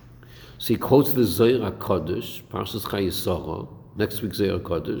 So he quotes the Zohar HaKadosh, Parshas Chayesara, next week Zohar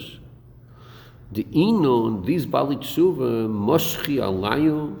HaKadosh. The Inon, these Bali Tshuva, Moshchi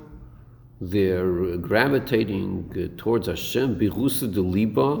Alayu, they're gravitating towards Hashem, Birusa de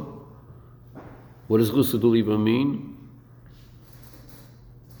Liba. What does Rusa de Liba mean?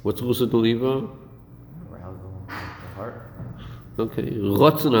 What's Rusa de Liba? Arousal of the heart. Okay,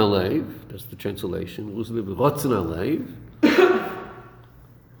 Rotzen Alev, that's the translation. Rusa de Liba, Rotzen Alev.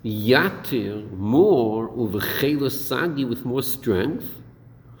 Yatir, more, uvechela sagi, with more strength,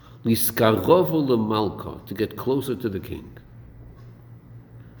 liskarovo lemalka, to get closer to the king.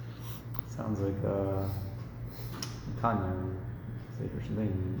 Sounds like Tanya, Sefer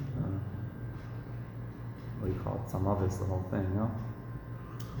Shadin, what do you call it? Samavis, the whole thing, no?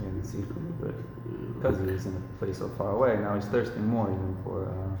 Yeah, you see a little bit. Because he was in a place so far away, now he's thirsting more even for...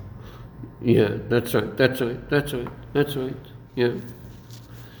 Yeah, that's right. Yeah.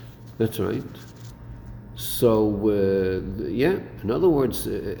 That's right. So, in other words,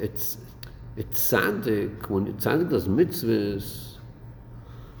 it's tzaddik, when tzaddik does mitzvahs,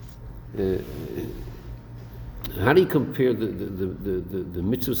 how do you compare the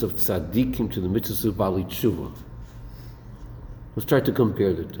mitzvahs of tzaddikim to the mitzvahs of Bali Tshuva? Let's try to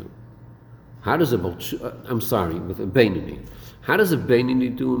compare the two. How does with a Beinani. How does a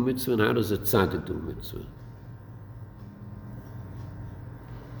Beinani do a mitzvah and how does a tzaddik do a mitzvah?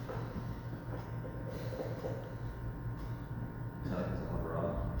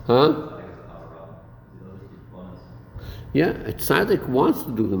 Huh? Yeah, a tzaddik wants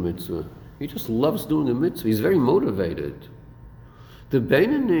to do the mitzvah. He just loves doing the mitzvah. He's very motivated. The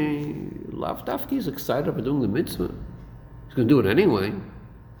Beinani, Lav Dafki, is excited about doing the mitzvah. He's going to do it anyway.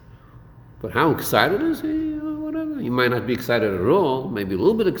 But how excited is he? Whatever. He might not be excited at all, maybe a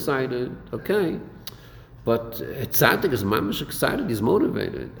little bit excited, okay. But a tzaddik is mamish excited, he's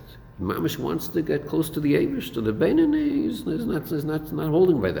motivated. Mamish wants to get close to the Eibush, to the Beinani, is not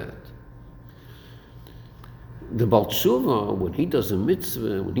holding by that. The Baal Tshuva, when he does a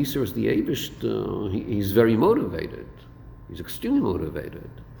mitzvah, when he serves the Eibush, he's very motivated. He's extremely motivated.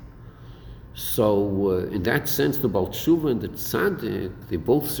 So, in that sense, the Baal Tshuva and the Tzaddik, they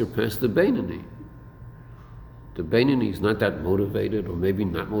both surpass the Beinani. The Beinani is not that motivated, or maybe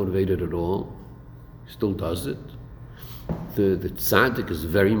not motivated at all. He still does it. The tzaddik is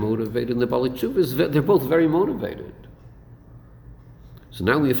very motivated, and the Bali Tshuva they're both very motivated. So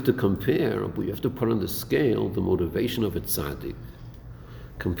now we have to compare, we have to put on the scale the motivation of a tzaddik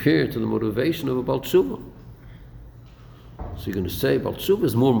compared to the motivation of a Bal Tshuva. So you're going to say Bal Tshuva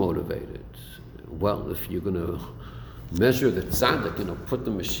is more motivated. Well, if you're going to measure the tzaddik, put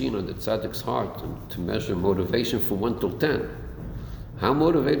the machine on the tzaddik's heart and to measure motivation from 1 till 10. How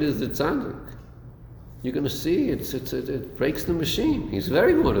motivated is the tzaddik? You're going to see it breaks the machine. He's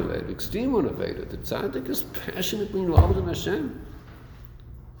very motivated, extreme motivated. The tzaddik is passionately involved in Hashem.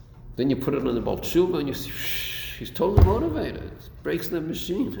 Then you put it on the Baal Tshuva and you see, he's totally motivated. It breaks the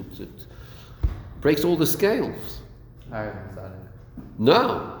machine. It breaks all the scales. Higher than tzaddik.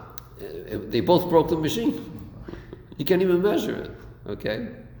 No, they both broke the machine. You can't even measure it, okay?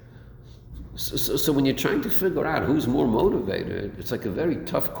 So when you're trying to figure out who's more motivated, it's like a very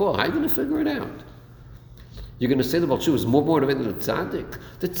tough call. How are you going to figure it out? You're going to say the Baal Tshuva is more motivated than the tzaddik.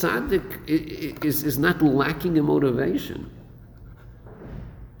 The tzaddik is not lacking in motivation.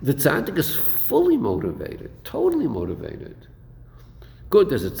 The tzaddik is fully motivated, totally motivated. Good,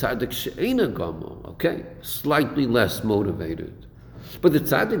 there's a tzaddik she'ena gamo, okay, slightly less motivated. But the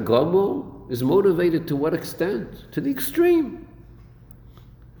tzaddik gamo is motivated to what extent? To the extreme.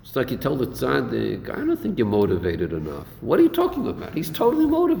 It's like you tell the tzaddik, I don't think you're motivated enough. What are you talking about? He's totally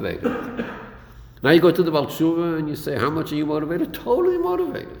motivated. Now you go to the Baal Tshuva and you say, how much are you motivated? Totally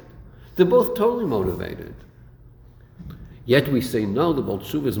motivated. They're both totally motivated. Yet we say, no, the Baal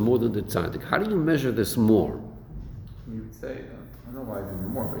Tshuva is more than the tzaddik. How do you measure this more? You would say, I don't know why I do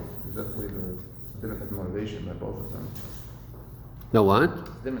more, but there's definitely the different type of motivation by both of them. No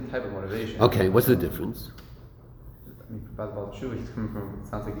what? Different type of motivation. Okay, what's the difference? I mean, by the Baal Tshuva, it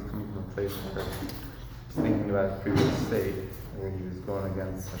sounds like he's coming from a place where he's thinking about the previous state, where he was going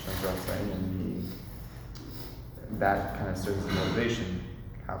against Hashem's Ratzon, and that kind of serves as motivation.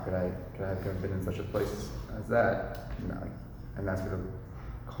 How could I have been in such a place as that? And that's what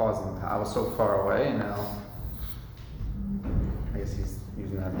caused him. I was so far away, and now I guess he's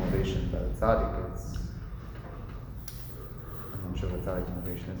using that motivation. But tzaddik, I'm not sure what tzaddik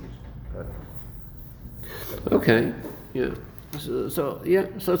motivation is, but Okay, yeah. So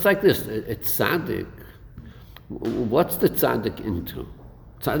it's like this. It's tzaddik. What's the tzaddik into?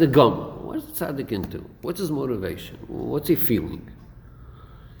 Tzaddik gam. What's the tzaddik into? What's his motivation? What's he feeling?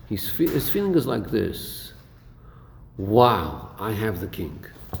 His feeling is like this. Wow, I have the king.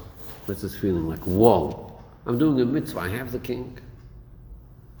 That's his feeling, like, whoa, I'm doing a mitzvah, I have the king.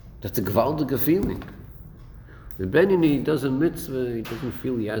 That's a gewaldige feeling. The Benini does a mitzvah, he doesn't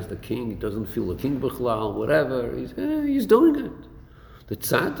feel he has the king, he doesn't feel the king b'chlal, whatever, he's doing it. The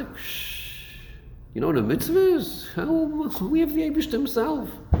tzaddik, you know what a mitzvah is? We have the Eibush himself.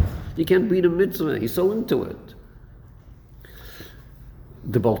 You can't beat a mitzvah, he's so into it.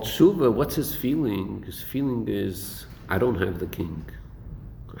 The Baal Tshuva, what's his feeling? His feeling is, I don't have the king.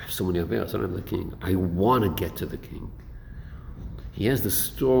 I have so many averos, I don't have the king. I want to get to the king. He has the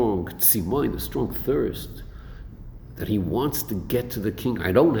strong tzimoin, the strong thirst, that he wants to get to the king.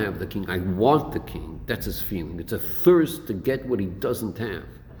 I don't have the king, I want the king. That's his feeling. It's a thirst to get what he doesn't have.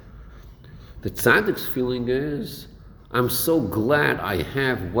 The tzaddik's feeling is, I'm so glad I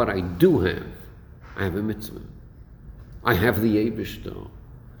have what I do have. I have a mitzvah. I have the Eibishter,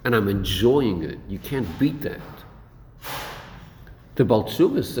 and I'm enjoying it. You can't beat that. The Baal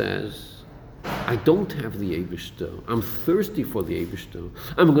Tshuva says, I don't have the Eibishter. I'm thirsty for the Eibishter.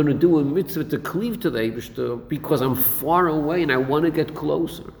 I'm going to do a mitzvah to cleave to the Eibishter because I'm far away and I want to get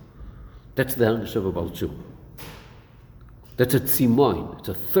closer. That's the Hergish of a Baal Tshuva. That's a tzimoin. It's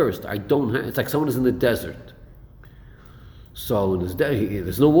a thirst. I don't have. It's like someone is in the desert. So in his day,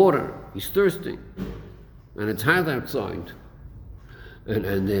 there's no water. He's thirsty. And it's hot outside,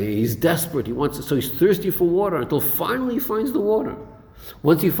 and he's desperate. He wants it, so he's thirsty for water until finally he finds the water.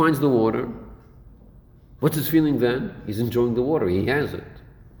 Once he finds the water, what's his feeling then? He's enjoying the water. He has it.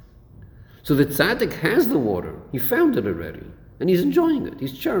 So the tzaddik has the water. He found it already, and he's enjoying it.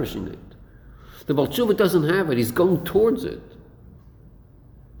 He's cherishing it. The Baal Tshuva doesn't have it. He's going towards it.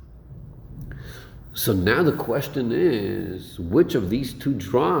 So now the question is, which of these two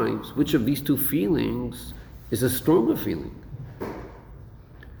drives, which of these two feelings is a stronger feeling?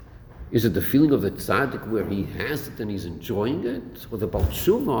 Is it the feeling of the tzaddik where he has it and he's enjoying it? Or the Baal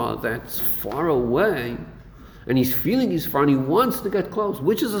Tshuva that's far away and he's feeling he's far and he wants to get close?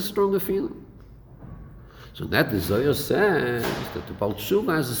 Which is a stronger feeling? So that the Zohar says that the Baal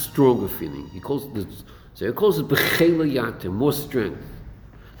Tshuva has a stronger feeling. He calls it b'chela yater, more strength.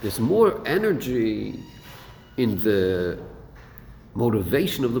 There's more energy in the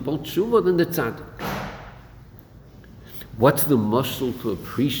motivation of the Baal Tshuva than the tzaddik. What's the muscle to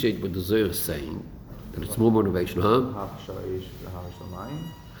appreciate what the Zohar is saying? That it's more motivation, huh?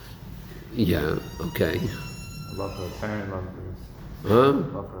 Yeah, okay. Love for a parent, love for his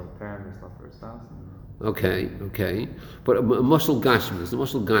love for a parent, love for his spouse. Okay. But a muscle gashmi, is the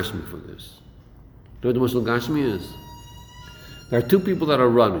muscle gashmi for this. Do you know what the muscle gashmi is? There are two people that are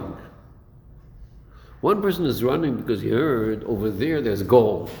running. One person is running because he heard over there there's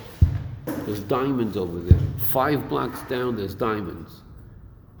gold. There's diamonds over there. 5 blocks down there's diamonds.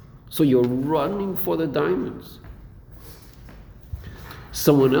 So you're running for the diamonds.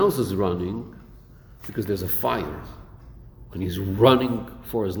 Someone else is running because there's a fire. And he's running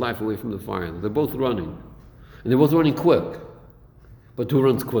for his life away from the fire. They're both running. And they're both running quick. But who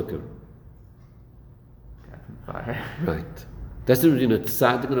runs quicker? Fire. Right. That's the reason a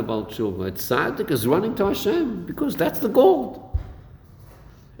tzaddik and a Baal Tshuva. A tzaddik is running to Hashem because that's the gold.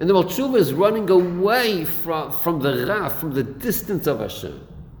 And the Baal Tshuva is running away from the wrath, from the distance of Hashem.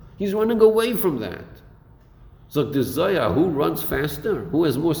 He's running away from that. So the Zohar, who runs faster? Who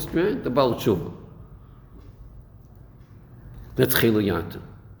has more strength? The Baal Tshuva. That's Chiluyata.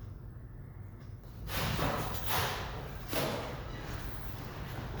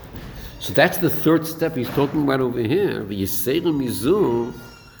 So that's the third step he's talking about over here. V'yiseirem mizu,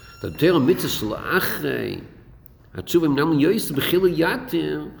 the Torah mitzvah shel achrei, hatshuva im nam yoyis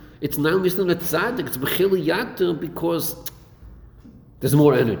b'chiluyatir. It's now misnah tzaddik. It's b'chiluyatir because there's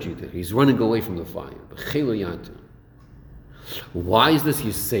more energy there. He's running away from the fire. B'chiluyatir. Why is this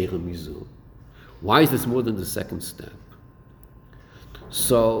yiseirem mizu? Why is this more than the second step?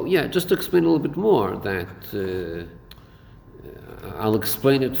 So yeah, just to explain a little bit more that. I'll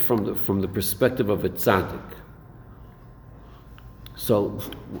explain it from the perspective of a tzaddik. So,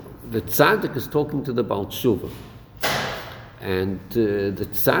 the tzaddik is talking to the Baal Tshuva, and the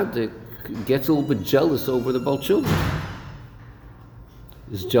tzaddik gets a little bit jealous over the Baal Tshuva.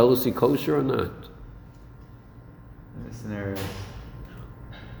 Is jealousy kosher or not? In this scenario.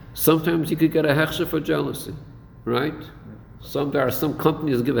 Sometimes you could get a hechsher for jealousy, right? There are some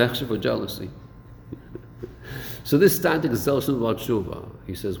companies that give a hechsher for jealousy. So this tzaddik is zealous about tshuva.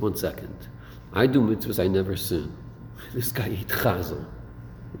 He says, 1 second. I do mitzvahs, I never sin. This guy eat chazel.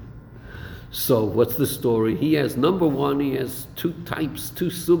 So what's the story? He has, number one, he has 2 types, 2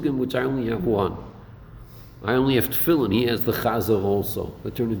 sugim, which I only have 1. I only have tefillin. He has the chazel also.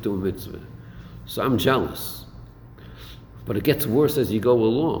 They turn into a mitzvah. So I'm jealous. But it gets worse as you go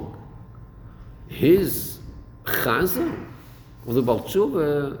along. His chazel, or the Baal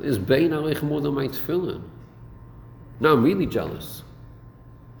Tshuva, is bein arich more than my tefillin. Now I'm really jealous.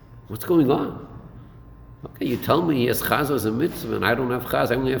 What's going on? Okay, you tell me he has chazah as a mitzvah and I don't have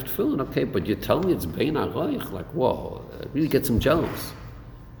chazah, I only have tefillin. Okay, but you tell me it's bein arayich. Like, whoa, it really gets him jealous.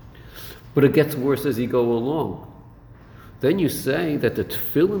 But it gets worse as you go along. Then you say that the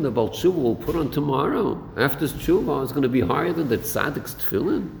tefillin the Baal Tshuva will put on tomorrow, after his tshuva, is going to be higher than the tzaddik's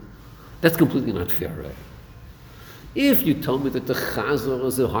tefillin. That's completely not fair, right? If you tell me that the chazah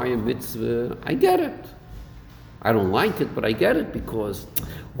is a higher mitzvah, I get it. I don't like it, but I get it because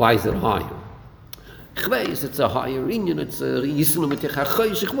why is it higher? It's a higher inyan, it's a yisrael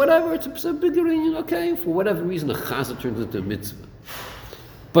mitech, whatever, it's a bigger inyan, okay? For whatever reason, the chazah turns into a mitzvah.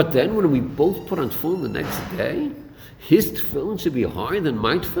 But then when we both put on tefillin the next day, his tefillin should be higher than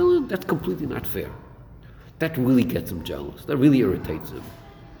my tefillin? That's completely not fair. That really gets him jealous. That really irritates him.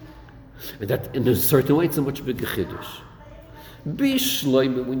 And that, in a certain way, it's a much bigger chiddush. Be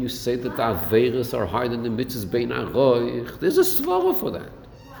shloime when you say that the averos are higher than the mitzvahs bein aroich. There's a svara for that.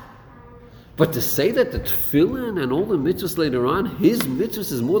 But to say that the tefillin and all the mitzvahs later on, his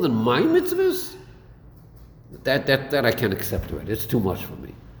mitzvahs is more than my mitzvahs, that I can't accept. Right? It's too much for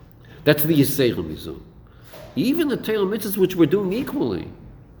me. That's the yiseirem mizu. Even the Torah mitzvahs which we're doing equally.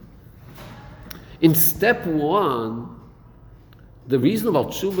 In step 1, the reason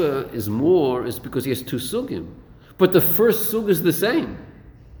about tshuva is more is because he has 2 sugim. But the first sug is the same.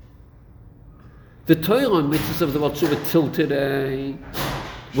 The Torah mitzvahs of the Baal Tshuva till today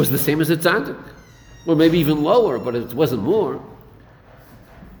was the same as the tzaddik. Or maybe even lower, but it wasn't more.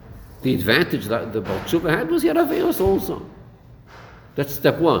 The advantage that the Baal Tshuva had was he had averos also. That's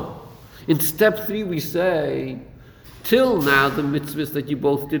step 1. In step 3 we say, till now the mitzvahs that you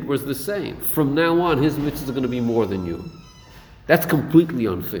both did was the same. From now on his mitzvahs are going to be more than you. That's completely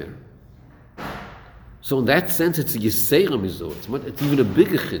unfair. So in that sense, it's a yiseirem mizu. It's even a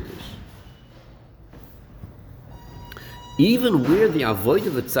bigger chiddush. Even where the avoid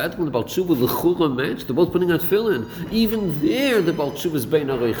of the tzaddik and the Baal Tshuva l'chura match, they're both putting on tefillin. Even there, the Baal Tshuva is bein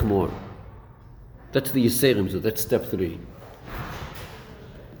aroich more. That's the yiseirem mizu. That's step 3.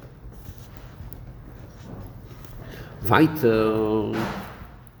 Weiter.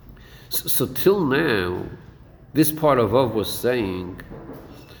 So till now, this part of Vav was saying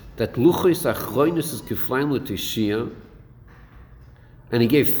that luchos achroinus is kiflaim l'tishia, and he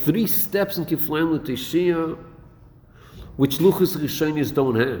gave 3 steps in kiflaim l'tishia, which luchos rishonis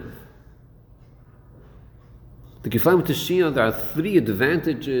don't have. The Kifayim Teshiyah, there are three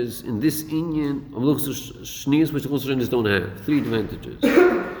advantages in this inyan of Luchos Shnias which Luchos Shnias don't have. Three advantages.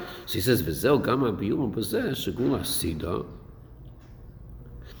 So he says, "V'zel gama biyum b'zeh shegula sida."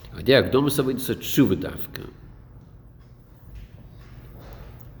 Idea Akdomus Avodas Tshuva Dafka.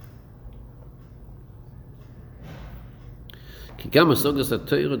 Ki gama sogas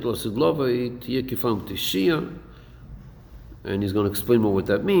HaTorah lo sidlovay tiyeh Kifayim Teshiyah, and he's going to explain more what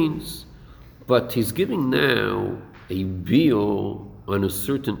that means. But he's giving now a biur on a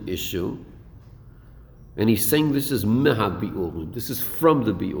certain issue, and he's saying this is meha biurim. This is from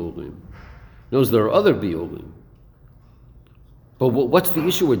the biurim. Notice there are other biurim. But what's the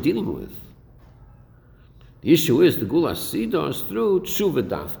issue we're dealing with? The issue is the Gula Sida is through Tshuva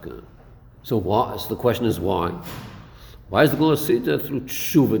Dafka. So the question is why? Why is the Gula Sida through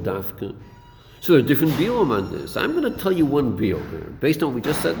Tshuva Dafka? So there are different biurim on this. I'm going to tell you one biur here. Based on what we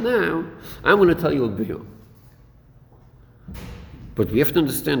just said now, I'm going to tell you a biur. But we have to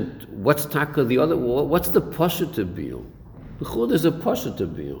understand what's taka the other. What's the pashut biur? The chud is a pashut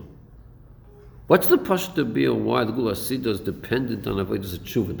biur. What's the pashut biur? Why the Gula Sida is dependent on avodas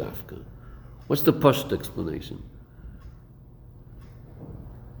tshuva dafka? What's the pashut explanation?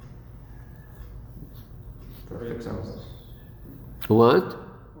 Perfect sense. What?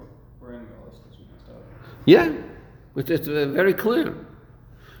 We're in Galus because we messed up. Yeah, it's very clear.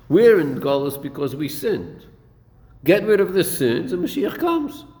 We're in Galus because we sinned. Get rid of the sins and Mashiach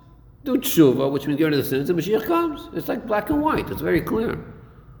comes. Do tshuva, which means get rid of the sins and Mashiach comes. It's like black and white. It's very clear.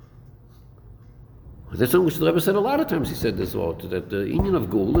 That's something which the Rebbe said a lot of times. He said this also, that the union of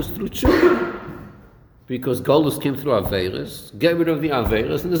Gul is through tshuva. Because Galus came through Averis. Get rid of the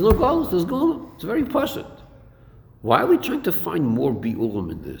Averis and there's no Galus, there's Gula. It's very pashut. Why are we trying to find more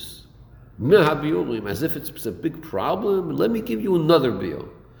biurim in this? Meha biurim, as if it's a big problem. Let me give you another biur.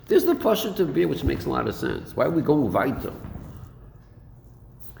 There's the pashut of biur, which makes a lot of sense. Why are we going weiter?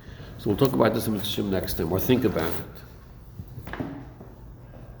 So we'll talk about this in Mitzvah next time, or think about it.